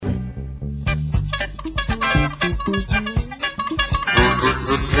Good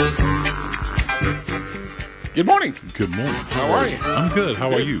morning. Good morning. How are you? I'm good.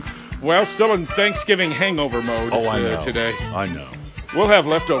 How are you? Well, still in Thanksgiving hangover mode Oh, I know. today. I know. We'll have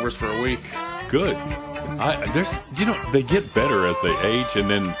leftovers for a week. Good. They get better as they age, and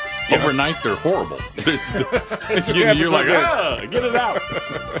then overnight they're horrible. You're like, get it out.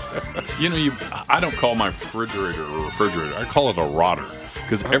 I don't call my refrigerator a refrigerator. I call it a rotter.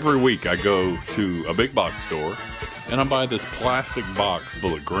 Because every week I go to a big box store, and I buy this plastic box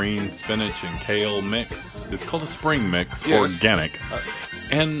full of green, spinach, and kale mix. It's called a spring mix, organic.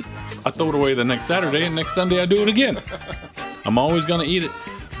 And I throw it away the next Saturday, and next Sunday I do it again. I'm always going to eat it.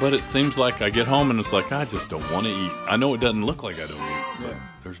 But it seems like I get home and it's like, I just don't want to eat. I know it doesn't look like I don't eat, but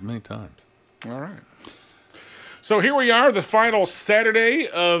there's many times. All right. So here we are, the final Saturday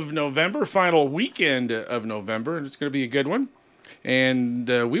of November, final weekend of November, and it's going to be a good one. And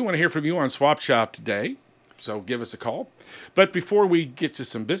we want to hear from you on Swap Shop today, so give us a call. But before we get to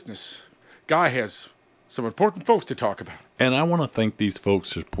some business, Guy has some important folks to talk about. And I want to thank these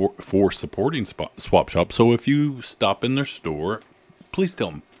folks for supporting Swap Shop. So if you stop in their store, please tell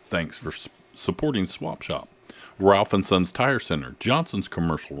them thanks for supporting Swap Shop. Ralph & Sons Tire Center, Johnson's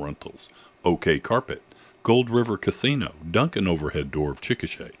Commercial Rentals, OK Carpet, Gold River Casino, Duncan Overhead Door of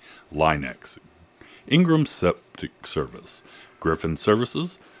Chickasha, Linex, Ingram Septic Service, Griffiths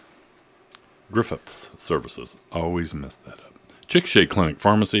Services, I always mess that up, Chickasha Clinic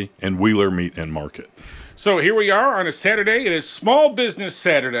Pharmacy, and Wheeler Meat and Market. So here we are on a Saturday. It is Small Business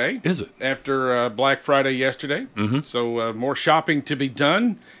Saturday. Is it? After Black Friday yesterday. Mm-hmm. So more shopping to be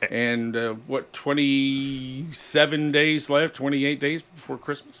done. And 27 days left, 28 days before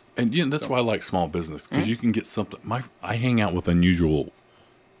Christmas. And that's why I like small business, because you can get something. I hang out with unusual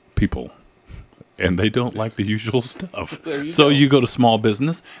people, and they don't like the usual stuff. So you go to small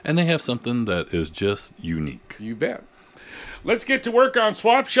business, and they have something that is just unique. You bet. Let's get to work on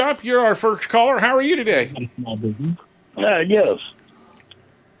Swap Shop. You're our first caller. How are you today? Yes.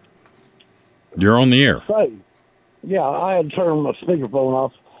 You're on the air. Say, yeah, I had turned my speakerphone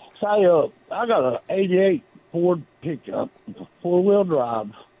off. Say, I got an 88 Ford pickup, 4-wheel drive.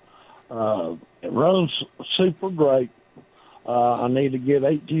 It runs super great. I need to get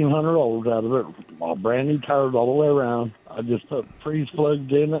 1,800 dollars out of it. My brand new tires all the way around. I just put freeze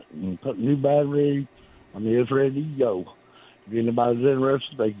plugs in it and put new battery. I mean, it's ready to go. If anybody's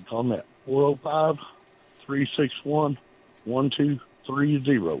interested, they can call me at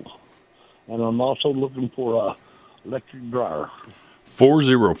 405-361-1230. And I'm also looking for a electric dryer.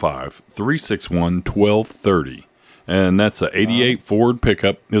 405-361-1230. And that's a 88 Ford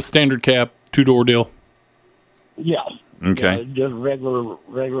pickup. A standard cab, 2-door deal? Yeah. Okay. Yeah, just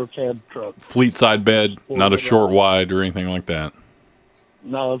regular cab truck. Fleet side bed, not a short wide or anything like that?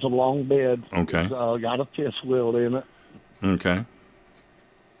 No, it's a long bed. Okay. It's got a fifth wheel in it. Okay.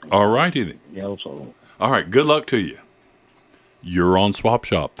 All righty then. Yeah, so. All right. Good luck to you. You're on Swap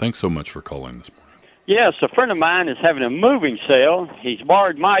Shop. Thanks so much for calling this morning. Yes, a friend of mine is having a moving sale. He's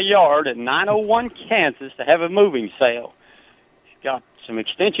borrowed my yard at 901 Kansas to have a moving sale. He's got some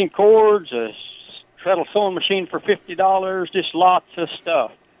extension cords, a treadle sewing machine for $50, just lots of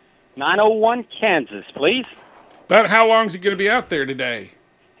stuff. 901 Kansas, please. About how long is he going to be out there today?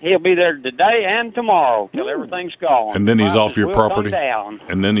 He'll be there today and tomorrow till everything's gone. And then he's off your We'll property? come down.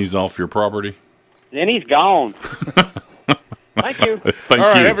 And then he's off your property? Then he's gone. Thank you. Thank All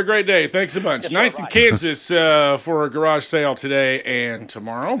right, you. have a great day. Thanks a bunch. Yes, 9th in right. Kansas for a garage sale today and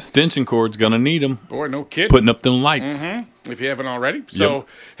tomorrow. Extension cord's going to need them. Boy, no kidding. Putting up them lights. If you haven't already. So,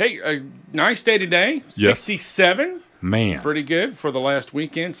 hey, a nice day today. Yes. 67. Man. Pretty good for the last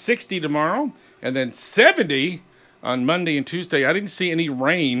weekend. 60 tomorrow. And then 70 on Monday and Tuesday. I didn't see any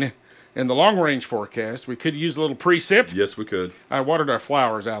rain in the long-range forecast. We could use a little precip. Yes, we could. I watered our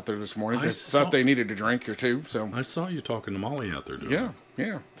flowers out there this morning. I I saw- thought they needed a drink or two. So I saw you talking to Molly out there doing yeah,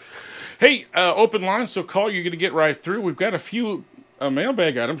 yeah. Hey, open line, so call. You're going to get right through. We've got a few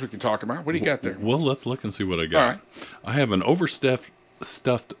mailbag items we can talk about. What do you got there? Well, let's look and see what I got. All right. I have an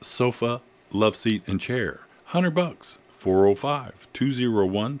stuffed sofa, love seat, and chair. $100.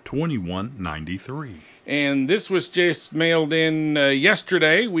 405-201-2193. And this was just mailed in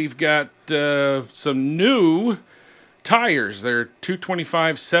yesterday. We've got some new tires. They're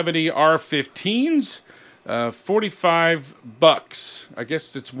 225/70 R15s, $45. I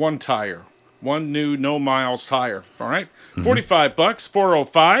guess it's one tire, one new no miles tire. All right, $45.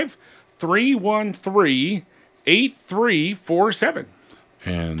 405-313-8347.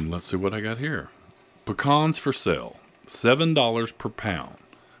 And let's see what I got here. Pecans for sale, $7 per pound.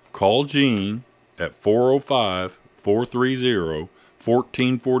 Call Gene at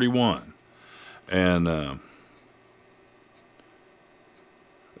 405-430-1441. And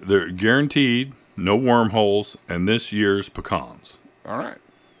They're guaranteed, no wormholes, and this year's pecans. All right.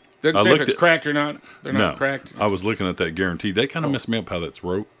 Doesn't say if it's cracked or not. They're not cracked. I was looking at that guaranteed. They kind of messed me up how that's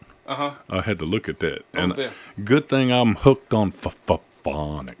wrote. I had to look at that. And good thing I'm hooked on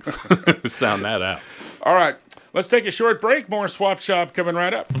phonics. Sound that out. All right. Let's take a short break. More Swap Shop coming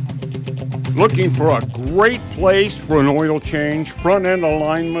right up. Looking for a great place for an oil change, front-end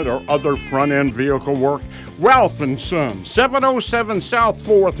alignment, or other front-end vehicle work? Ralph & Sons, 707 South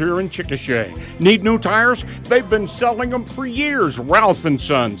 4th here in Chickasha. Need new tires? They've been selling them for years. Ralph &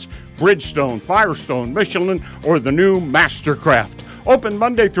 Sons, Bridgestone, Firestone, Michelin, or the new Mastercraft. Open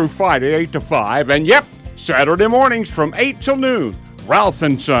Monday through Friday, 8 to 5, and yep, Saturday mornings from 8 till noon. Ralph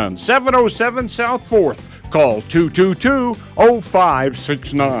 & Sons, 707 South 4th. Call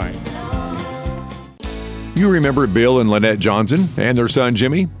 222-0569. You remember Bill and Lynette Johnson and their son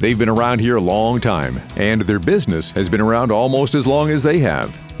Jimmy? They've been around here a long time, and their business has been around almost as long as they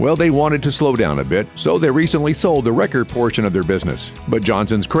have. Well, they wanted to slow down a bit, so they recently sold the record portion of their business. But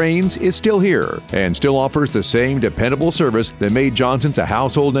Johnson's Cranes is still here and still offers the same dependable service that made Johnson's a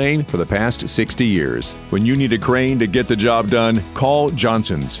household name for the past 60 years. When you need a crane to get the job done, call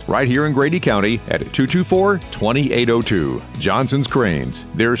Johnson's right here in Grady County at 224-2802. Johnson's Cranes.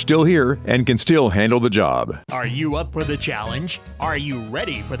 They're still here and can still handle the job. Are you up for the challenge? Are you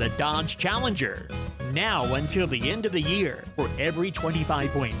ready for the Dodge Challenger? Now until the end of the year, for every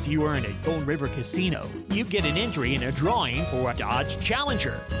 25 points you earn at Gold River Casino, you get an entry in a drawing for a Dodge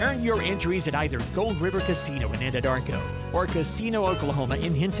Challenger. Earn your entries at either Gold River Casino in Anadarko or Casino, Oklahoma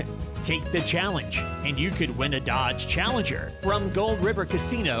in Hinton. Take the challenge, and you could win a Dodge Challenger from Gold River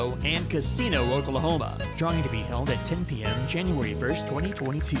Casino and Casino, Oklahoma. Drawing to be held at 10 p.m. January 1st,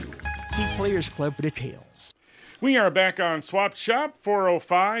 2022. See Players Club for details. We are back on Swap Shop,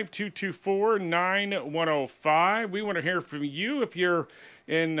 405-224-9105. We want to hear from you if you're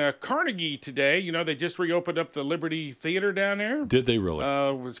in Carnegie today. You know, they just reopened up the Liberty Theater down there. Did they really?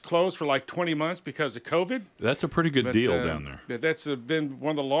 It was closed for like 20 months because of COVID. That's a pretty good deal down there. That's been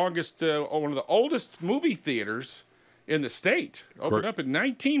one of the longest, one of the oldest movie theaters in the state. Opened up in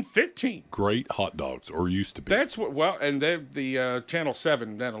 1915. Great hot dogs, or used to be. That's what. Well, and the Channel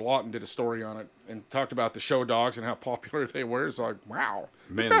 7, Dan Lawton did a story on it and talked about the show dogs and how popular they were. It's like, wow,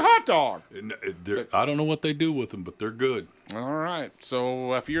 man, it's a hot dog. I don't know what they do with them, but they're good. All right.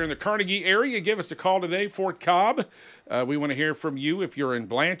 So if you're in the Carnegie area, give us a call today, Fort Cobb. We want to hear from you if you're in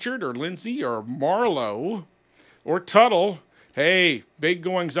Blanchard or Lindsay or Marlow or Tuttle. Hey, big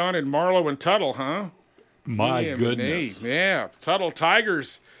goings on in Marlow and Tuttle, huh? My goodness. Yeah. Tuttle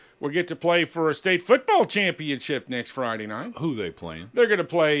Tigers will get to play for a state football championship next Friday night. Who they playing? They're going to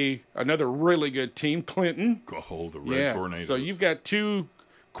play another really good team, Clinton. Oh, the Red Tornadoes. So you've got two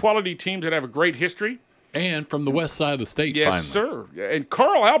quality teams that have a great history. And from the west side of the state, yes, sir. And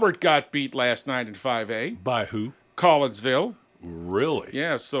Carl Albert got beat last night in 5A. By who? Collinsville. Really?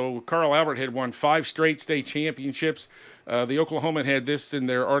 Yeah, so Carl Albert had won 5 straight state championships. The Oklahoman had this in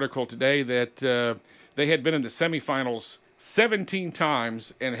their article today that they had been in the semifinals 17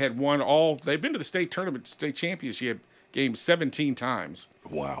 times and had won all. They've been to the state tournament, state championship game 17 times.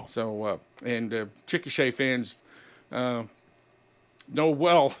 Wow. So, and Chickasha fans know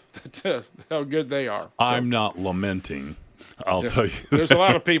well how good they are. I'm not lamenting. I'll tell you. There's a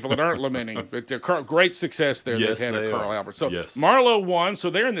lot of people that aren't lamenting, but they're great success there. Yes, they've had at Carl Albert. So yes. Marlow won, so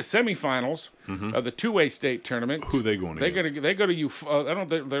they're in the semifinals of the 2A state tournament. Who are they going against? They go to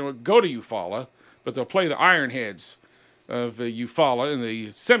they don't go to Eufaula, but they'll play the Ironheads of Eufaula in the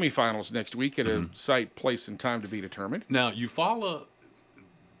semifinals next week at a site, place, and time to be determined. Now, Eufaula,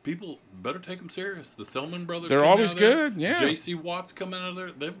 people better take them serious. The Selman brothers, they're always good. Yeah, J.C. Watts coming out of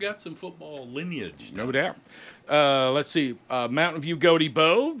there. They've got some football lineage. No doubt. Let's see. Mountain View Goaty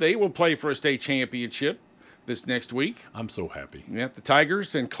Bow, they will play for a state championship this next week. I'm so happy. Yeah, the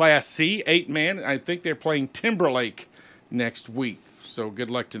Tigers in Class C, 8-man. I think they're playing Timberlake next week. So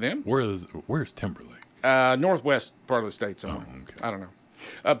good luck to them. Where's Timberlake? Northwest part of the state somewhere. Oh, okay. I don't know.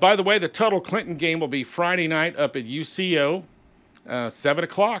 By the way, the Tuttle Clinton game will be Friday night up at UCO, 7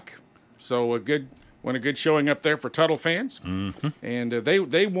 o'clock. So a good showing up there for Tuttle fans. Mm-hmm. And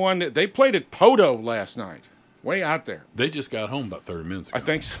they won. They played at Poto last night, way out there. They just got home about 30 minutes ago. I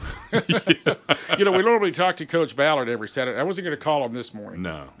think so. We normally talk to Coach Ballard every Saturday. I wasn't going to call him this morning.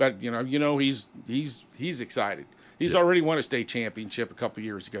 No. But he's excited. He's already won a state championship a couple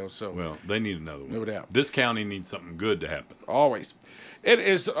years ago. So well, they need another one. No doubt. This county needs something good to happen. Always. It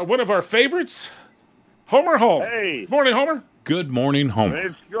is one of our favorites, Homer Holm. Hey. Good morning, Homer. Good morning, Homer.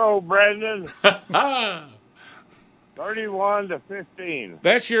 Let's go, Brandon. 31-15.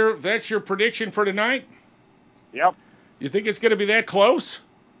 That's your prediction for tonight? Yep. You think it's going to be that close?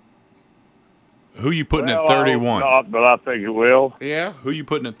 Who you putting Well, at 31? I hope not, but I think it will. Yeah. Who you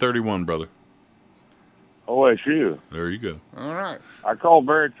putting at 31, brother? OSU. There you go. All right. I called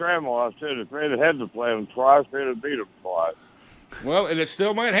Barry Trammell. I said if they'd had to play them twice, they'd have beat them twice. Well, and it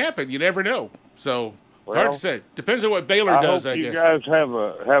still might happen. You never know. So Well, hard to say. Depends on what Baylor I does, hope I you guess. guys have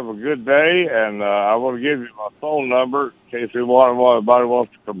a good day, and I want to give you my phone number in case anybody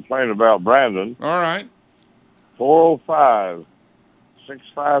wants to complain about Brandon. All right.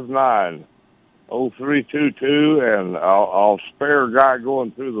 405-659-0322, and I'll spare a guy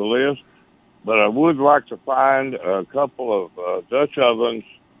going through the list, but I would like to find a couple of Dutch ovens,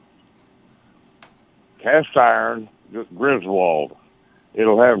 cast iron, Griswold.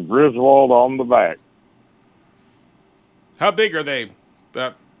 It'll have Griswold on the back. How big are they?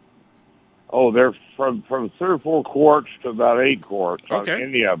 Oh, they're from 3 or 4 quarts to about 8 quarts. Okay.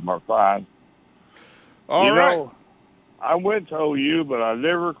 Any of them are fine. All right. Know, I went to OU, but I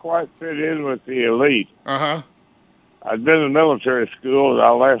never quite fit in with the elite. Uh-huh. I'd been in military school, and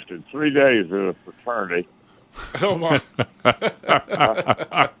I lasted 3 days in a fraternity. Oh, my.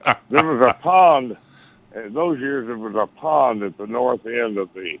 There was a pond. In those years, there was a pond at the north end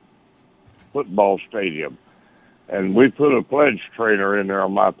of the football stadium. And we put a pledge trainer in there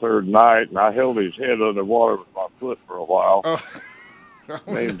on my 3rd night, and I held his head underwater with my foot for a while. Oh.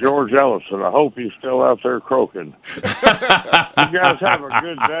 Named George Ellison. I hope he's still out there croaking. You guys have a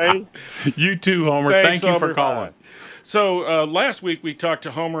good day. You too, Homer. Thanks, Thank you Homer. for calling. So last week we talked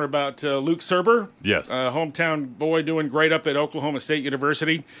to Homer about Luke Serber. Yes. Hometown boy doing great up at Oklahoma State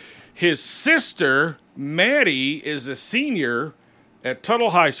University. His sister, Maddie, is a senior at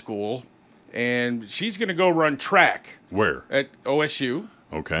Tuttle High School, and she's going to go run track Where? at OSU.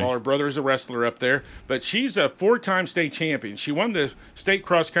 Okay. While her brother is a wrestler up there. But she's a 4-time state champion. She won the state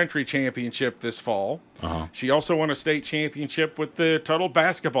cross-country championship this fall. Uh-huh. She also won a state championship with the Tuttle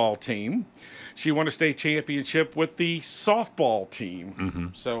basketball team. She won a state championship with the softball team. Mm-hmm.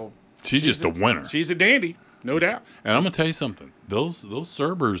 So She's just a winner. She's a dandy, no doubt. And I'm going to tell you something. Those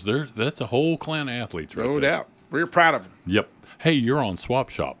Cerbers, that's a whole clan of athletes right No there. doubt. We're proud of them. Yep. Hey, you're on Swap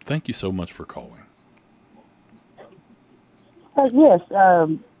Shop. Thank you so much for calling. Yes, I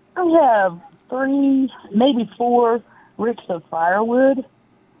have 3, maybe 4 ricks of firewood.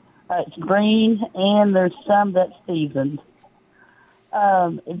 It's green, and there's some that's seasoned.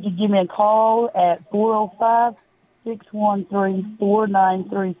 If you give me a call at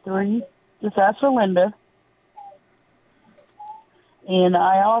 405-613-4933, just ask for Linda. And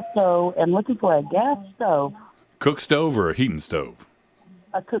I also am looking for a gas stove, Cook stove or a heating stove?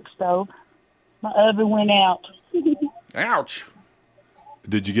 a cook stove. My oven went out. Ouch.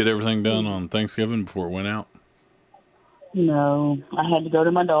 Did you get everything done on Thanksgiving before it went out? No, I had to go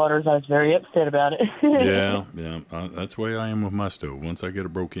to my daughter's. I was very upset about it. Yeah. That's the way I am with my stove. Once I get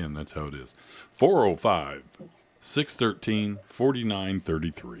it broke in, that's how it is.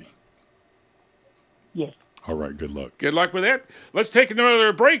 405-613-4933. Yes. All right, good luck. Good luck with that. Let's take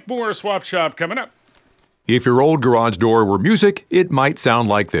another break. More Swap Shop coming up. If your old garage door were music, it might sound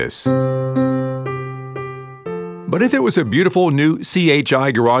like this. But if it was a beautiful new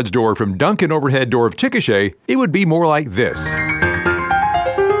CHI garage door from Duncan Overhead Door of Chickasha, it would be more like this.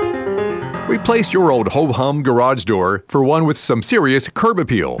 Replace your old ho-hum garage door for one with some serious curb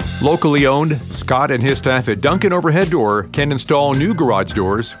appeal. Locally owned, Scott and his staff at Duncan Overhead Door can install new garage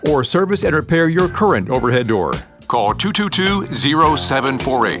doors or service and repair your current overhead door. Call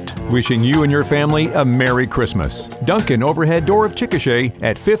 222-0748. Wishing you and your family a Merry Christmas. Duncan Overhead Door of Chickasha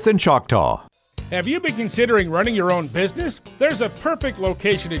at 5th and Choctaw. Have you been considering running your own business? There's a perfect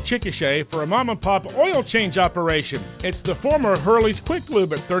location in Chickasha for a mom-and-pop oil change operation. It's the former Hurley's Quick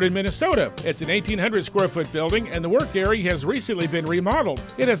Lube at 3rd and Minnesota. It's an 1,800-square-foot building, and the work area has recently been remodeled.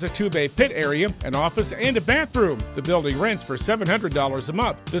 It has a 2-bay pit area, an office, and a bathroom. The building rents for $700 a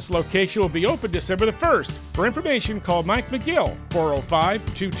month. This location will be open December the 1st. For information, call Mike McGill,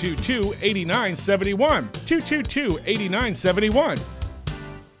 405-222-8971, 222-8971.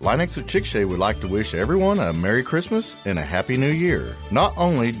 Linux of Chickasha would like to wish everyone a Merry Christmas and a Happy New Year. Not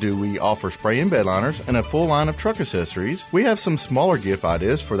only do we offer spray and bed liners and a full line of truck accessories, we have some smaller gift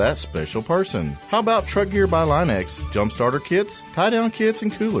ideas for that special person. How about Truck Gear by Linex, jump starter kits, tie-down kits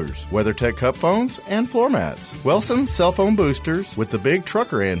and coolers, WeatherTech cup phones, and floor mats, Wilson cell phone boosters with the big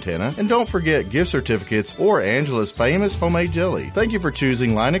trucker antenna, and don't forget gift certificates or Angela's famous homemade jelly. Thank you for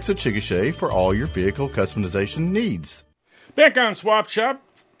choosing Linux of Chickasha for all your vehicle customization needs. Back on Swap Shop.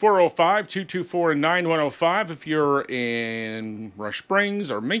 405-224-9105 if you're in Rush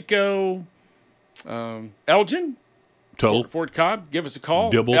Springs or Minko. Elgin, Tuttle, Fort Cobb, give us a call.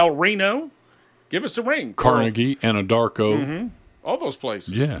 Dibble. El Reno, give us a ring. Carnegie, Anadarko. Mm-hmm. All those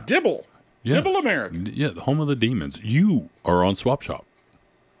places. Yeah. Dibble. Yes. Dibble America. Yeah, the home of the demons. You are on Swap Shop.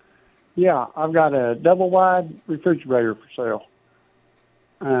 Yeah, I've got a double wide refrigerator for sale.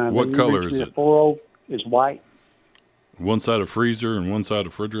 What color is it? 40 is white. One side of freezer and one side of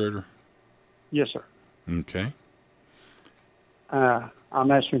refrigerator? Yes, sir. Okay.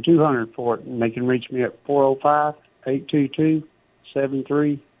 I'm asking $200 for it, and they can reach me at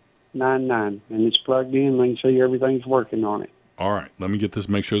 405-822-7399. And it's plugged in. They can see everything's working on it. All right. Let me get this,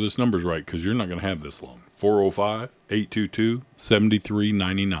 make sure this number's right, because you're not going to have this long.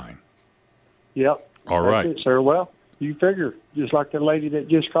 405-822-7399. Yep. All right. That's it, sir. Well, you figure, just like the lady that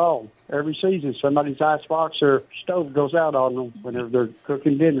just called, every season somebody's icebox or stove goes out on them whenever they're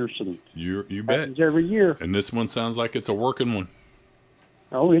cooking dinners. And you bet. happens every year. And this one sounds like it's a working one.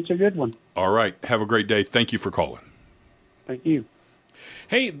 Oh, it's a good one. All right. Have a great day. Thank you for calling. Thank you.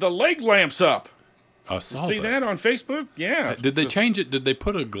 Hey, the leg lamp's up. I saw See that on Facebook? Yeah. Did they change it? Did they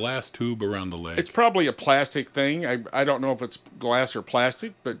put a glass tube around the leg? It's probably a plastic thing. I don't know if it's glass or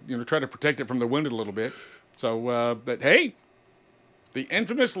plastic, but try to protect it from the wind a little bit. So, but hey, the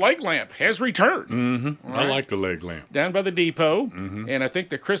infamous leg lamp has returned. Mm-hmm. I like the leg lamp. Down by the depot. Mm-hmm. And I think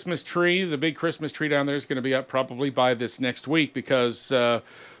the Christmas tree, the big Christmas tree down there is going to be up probably by this next week because the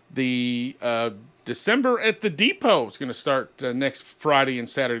December at the Depot is going to start next Friday and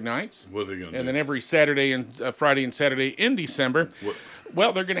Saturday nights. What are they going to do? And then every Saturday and Friday and Saturday in December.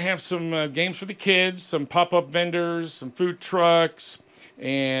 Well, they're going to have some games for the kids, some pop-up vendors, some food trucks,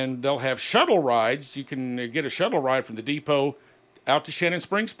 and they'll have shuttle rides. You can get a shuttle ride from the Depot out to Shannon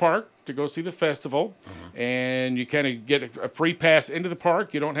Springs Park to go see the festival. And you kind of get a free pass into the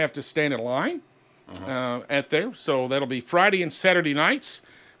park. You don't have to stand in line at there. So that'll be Friday and Saturday nights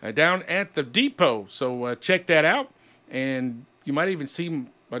down at the Depot. So check that out. And you might even see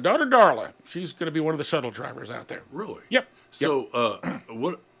my daughter, Darla. She's going to be one of the shuttle drivers out there. Really? Yep. So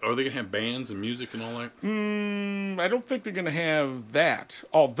what are they going to have bands and music and all that? I don't think they're going to have that.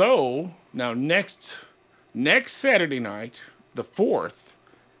 Although, now next Saturday night, the 4th,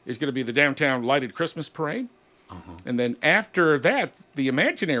 is going to be the downtown lighted Christmas parade. And then after that, the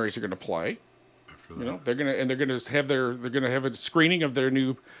Imaginaries are going to play. They're going to have a screening of their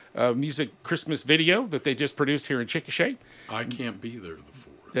new music Christmas video that they just produced here in Chickasha. I can't be there the 4th.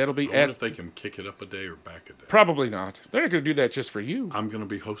 That'll be I wonder if they can kick it up a day or back a day. Probably not. They're not going to do that just for you. I'm going to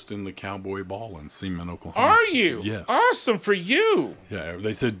be hosting the Cowboy Ball in Seaman, Oklahoma. Are you? Yes. Awesome for you. Yeah,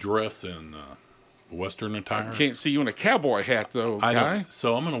 they said dress in Western attire. I can't see you in a cowboy hat, though, I guy. know.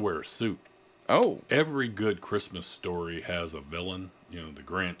 So I'm going to wear a suit. Oh. Every good Christmas story has a villain. The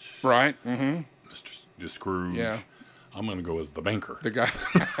Grinch. Right. Mm-hmm. Mr. Scrooge. Yeah. I'm going to go as the banker. The guy.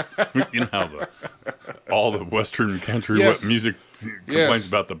 You know how all the Western country music complains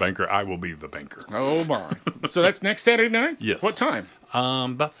about the banker. I will be the banker. Oh, my. So that's next Saturday night? Yes. What time?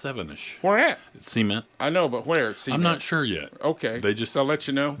 About 7-ish. Where at? It's Cement. I know, but where? It's Cement. I'm not sure yet. Okay. They just. They'll let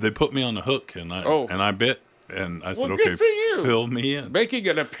you know. They put me on the hook, and I bit, and I said, Well, okay, good for you. fill me in. Making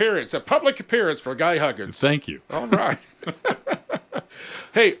an appearance, a public appearance for Guy Huggins. Thank you. All right.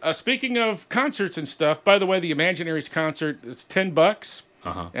 Hey, speaking of concerts and stuff, by the way, the Imaginaries concert, it's $10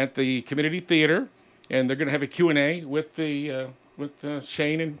 at the community theater, and they're going to have a Q&A with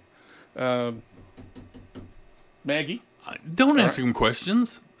Shane and Maggie. Don't ask them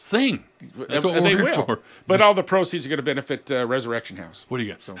questions. Sing. That's what they we're will. for. But all the proceeds are going to benefit Resurrection House. What do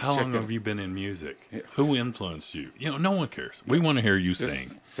you got? So How long have you been in music? Yeah. Who influenced you? No one cares. We want to hear you sing.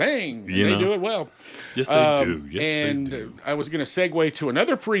 Sing. They do it well. Yes, they do. Yes, and they do. I was going to segue to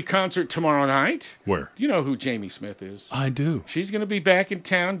another free concert tomorrow night. Where? You know who Jamie Smith is. I do. She's going to be back in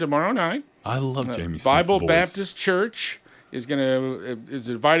town tomorrow night. I love Jamie Smith's Bible voice. Baptist Church is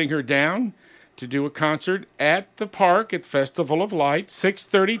inviting her down to do a concert at the park at Festival of Light,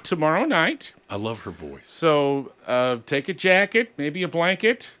 6:30 tomorrow night. I love her voice. So take a jacket, maybe a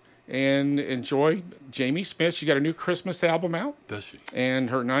blanket, and enjoy Jamie Smith. She got a new Christmas album out. Does she?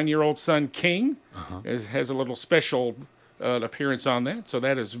 And her 9-year-old son, King, has a little special appearance on that. So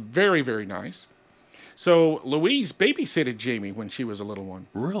that is very, very nice. So Louise babysitted Jamie when she was a little one.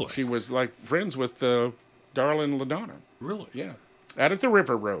 Really? She was like friends with Darla and LaDonna. Really? Yeah. Out at the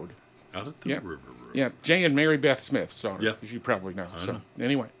River Road. Out at the River Road. Yeah, Jay and Mary Beth Smith's daughter. Yeah. As you probably know. I know.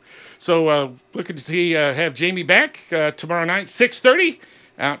 Anyway. So looking to see have Jamie back tomorrow night, 6:30,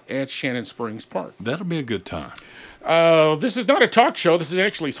 out at Shannon Springs Park. That'll be a good time. This is not a talk show. This is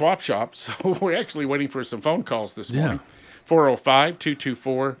actually Swap Shop. So we're actually waiting for some phone calls this morning.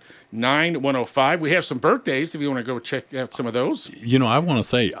 405-224-9105. We have some birthdays if you want to go check out some of those. I want to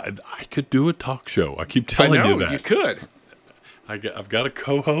say I could do a talk show. I keep telling you that. You could. I've got a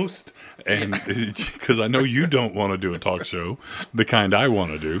co-host, and because I know you don't want to do a talk show, the kind I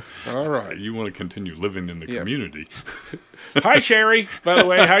want to do. All right. You want to continue living in the community. Hi, Sherry. By the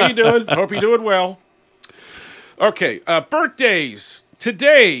way, how you doing? Hope you're doing well. Okay, birthdays.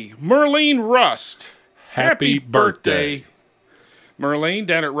 Today, Merlene Rust. Happy birthday. Merlene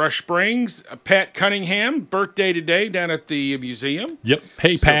down at Rush Springs. Pat Cunningham, birthday today down at the museum. Yep.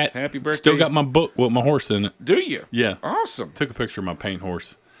 Hey, So, Pat. happy birthday. Still got my book with my horse in it. Do you? Yeah. Awesome. Took a picture of my paint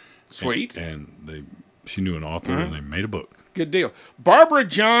horse. Sweet. And she knew an author, and they made a book. Good deal. Barbara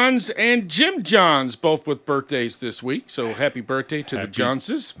Johns and Jim Johns, both with birthdays this week. So happy birthday to the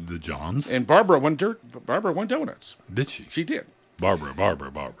Johnses. The Johns. And Barbara won donuts. Did she? She did. Barbara.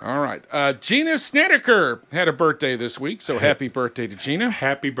 All right. Gina Snedeker had a birthday this week, so happy birthday to Gina.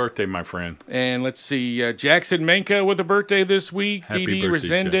 Happy birthday, my friend. And let's see, Jackson Menka with a birthday this week. Happy Dee Dee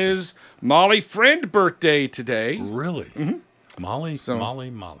birthday, Resendez. Molly Friend birthday today. Really? Mm-hmm. Molly.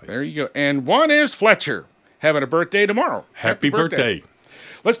 There you go. And Juanes Fletcher having a birthday tomorrow. Happy birthday.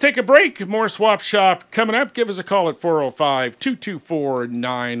 Let's take a break. More Swap Shop coming up. Give us a call at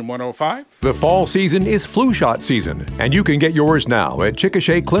 405-224-9105. The fall season is flu shot season, and you can get yours now at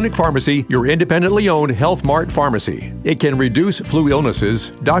Chickasha Clinic Pharmacy, your independently owned Health Mart pharmacy. It can reduce flu illnesses,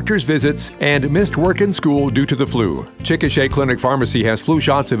 doctor's visits, and missed work and school due to the flu. Chickasha Clinic Pharmacy has flu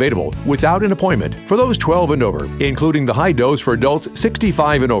shots available without an appointment for those 12 and over, including the high dose for adults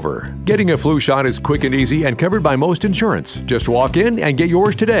 65 and over. Getting a flu shot is quick and easy and covered by most insurance. Just walk in and get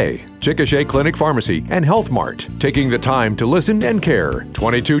yours today. Chickasha Clinic Pharmacy and Health Mart, taking the time to listen and care.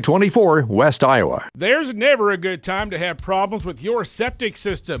 2224 West Iowa. There's never a good time to have problems with your septic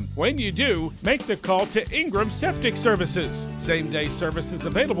system. When you do, make the call to Ingram Septic Services. Same-day services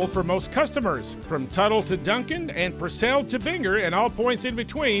available for most customers. From Tuttle to Duncan and Purcell to Binger and all points in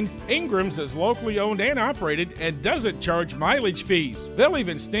between, Ingram's is locally owned and operated and doesn't charge mileage fees. They'll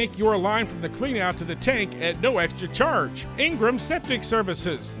even snake your line from the cleanout to the tank at no extra charge. Ingram Septic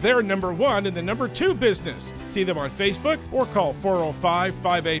Services. They're number 1 in the number 2 business. See them on Facebook or call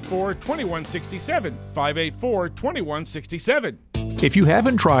 405-584-2167. 584-2167. If you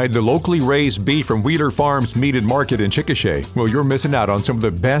haven't tried the locally raised beef from Wheeler Farms Meat and Market in Chickasha, well, you're missing out on some of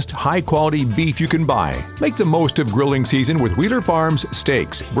the best high-quality beef you can buy. Make the most of grilling season with Wheeler Farms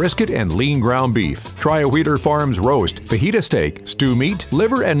steaks, brisket, and lean ground beef. Try a Wheeler Farms roast, fajita steak, stew meat,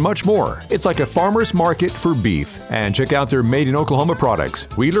 liver, and much more. It's like a farmer's market for beef. And check out their made in Oklahoma products.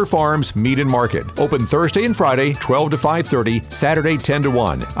 Wheeler Farms Meat and Market. Open Thursday and Friday, 12 to 5:30, Saturday 10 to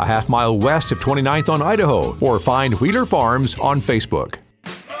 1, a half mile west of 29th on Idaho. Or find Wheeler Farms on Facebook.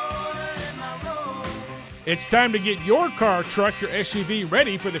 It's time to get your car, truck, or SUV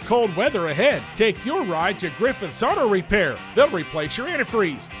ready for the cold weather ahead. Take your ride to Griffith's Auto Repair. They'll replace your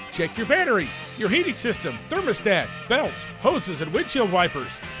antifreeze, check your battery, your heating system, thermostat, belts, hoses, and windshield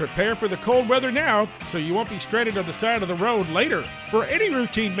wipers. Prepare for the cold weather now so you won't be stranded on the side of the road later. For any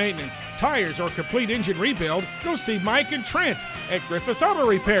routine maintenance, tires, or complete engine rebuild, go see Mike and Trent at Griffith's Auto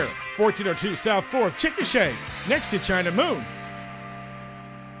Repair, 1402 South 4th, Chickasha, next to China Moon.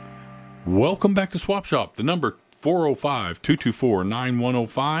 Welcome back to Swap Shop. The number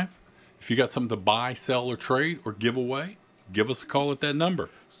 405-224-9105. If you got something to buy, sell, or trade, or give away, give us a call at that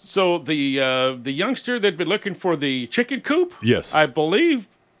number. So the youngster that'd been looking for the chicken coop, yes, I believe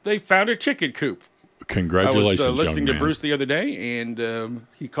they found a chicken coop. Congratulations, I was listening to Bruce the other day, and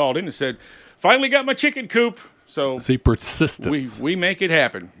he called in and said, "Finally got my chicken coop." So see, persistence. We make it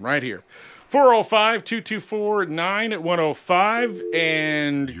happen right here. 405-224-9105,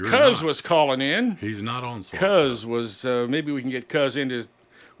 and Cuz was calling in. He's not on Swap Cuz was, maybe we can get Cuz in to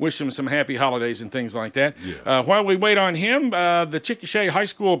wish him some happy holidays and things like that. Yeah. While we wait on him, the Chickasha High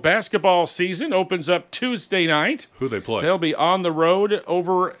School basketball season opens up Tuesday night. Who they play? They'll be on the road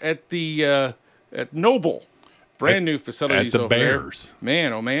over at the at Noble. Brand new facilities at the over Bears. there.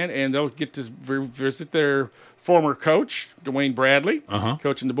 Man, oh man. And they'll get to visit their former coach, Dwayne Bradley,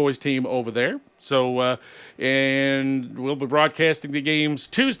 coaching the boys team over there. So, and we'll be broadcasting the games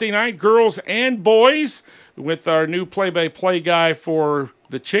Tuesday night, girls and boys, with our new play-by-play guy for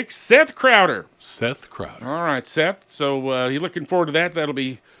the Chicks, Seth Crowder. All right, Seth. So you're looking forward to that. That'll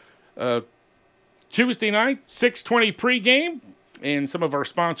be Tuesday night, 6:20 pregame. And some of our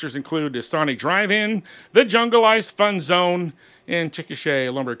sponsors include the Sonic Drive-In, the Jungle Ice Fun Zone, and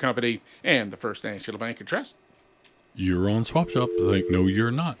Chickasha Lumber Company, and the First National Bank and Trust. You're on Swap Shop. No,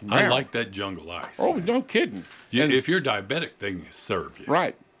 you're not. Wow. I like that Jungle Ice. Oh, no kidding. If you're diabetic, they can serve you.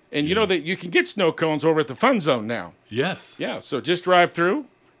 Right. And you know that you can get snow cones over at the Fun Zone now. Yes. Yeah, so just drive through.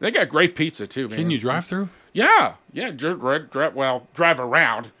 They got great pizza, too, man. Can you drive through? Yeah. Yeah, drive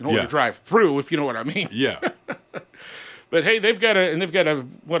around in order to drive through, if you know what I mean. Yeah. But hey, they've got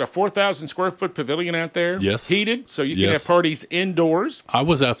a 4,000 square foot pavilion out there. Yes. Heated, so you can have parties indoors. I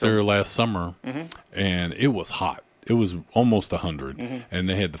was out there last summer, and it was hot. It was almost 100, and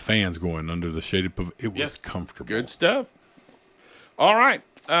they had the fans going under the shaded pavilion. It was comfortable. Good stuff. All right.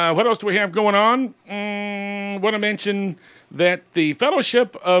 What else do we have going on? Want to mention that the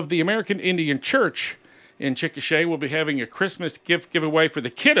Fellowship of the American Indian Church in Chickasha will be having a Christmas gift giveaway for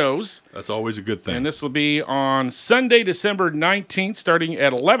the kiddos. That's always a good thing. And this will be on Sunday, December 19th, starting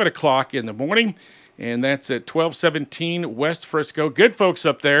at 11 o'clock in the morning. And that's at 1217 West Frisco. Good folks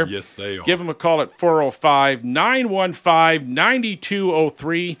up there. Yes, they are. Give them a call at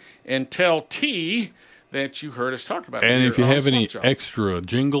 405-915-9203 and tell T that you heard us talk about it. And if you have any Swap Shop. Extra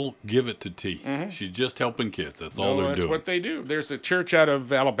jingle, give it to T. She's just helping kids. That's all they're doing. That's what they do. There's a church out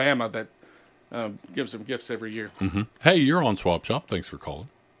of Alabama that gives them gifts every year. Hey, you're on Swap Shop. Thanks for calling.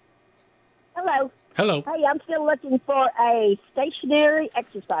 Hello. Hello. Hey, I'm still looking for a stationary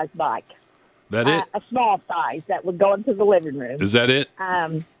exercise bike. That it? A small size that would go into the living room. Is that it?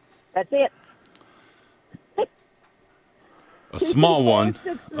 That's it. A small one.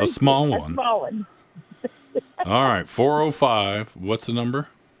 A small A one. small one. All right. 405. What's the number?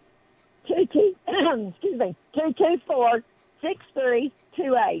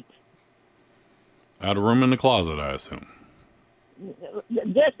 224-6328. Out of room in the closet, I assume.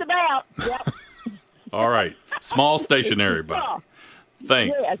 Just about. Yep. All right. Small stationary bike.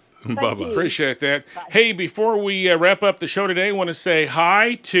 Thanks. Yes. Bye-bye. Appreciate that. Hey, before we wrap up the show today, I want to say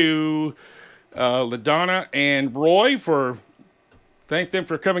hi to LaDonna and Roy thank them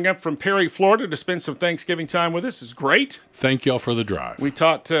for coming up from Perry, Florida to spend some Thanksgiving time with us. It's great. Thank y'all for the drive. We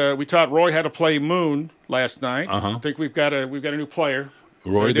taught Roy how to play Moon last night. I think we've got a new player.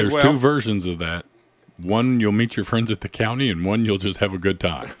 Roy, So there's two versions of that. One, you'll meet your friends at the county, and one, you'll just have a good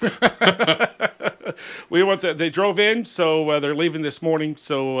time. They drove in, so they're leaving this morning.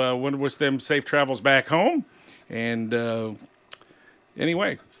 So one wish them safe travels back home. And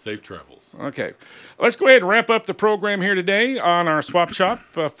anyway, safe travels. Okay, let's go ahead and wrap up the program here today on our Swap Shop.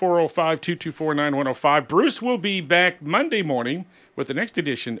 405-224-9105. Bruce will be back Monday morning with the next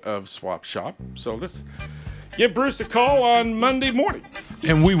edition of Swap Shop. So let's give Bruce a call on Monday morning.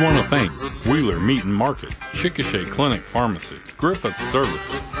 And we want to thank Wheeler Meat and Market, Chickasha Clinic Pharmacy, Griffith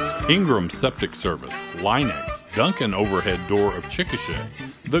Services, Ingram Septic Service, Linex, Duncan Overhead Door of Chickasha,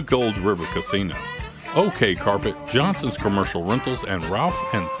 the Gold River Casino, OK Carpet, Johnson's Commercial Rentals, and Ralph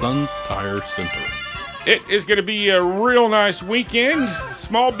and Sons Tire Center. It is going to be a real nice weekend.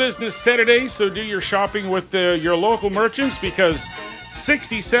 Small Business Saturday, so do your shopping with your local merchants because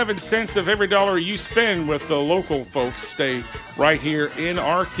 67 cents of every dollar you spend with the local folks stay right here in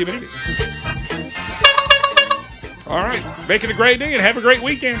our community. All right. Make it a great day and have a great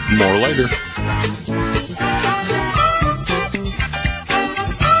weekend. More later.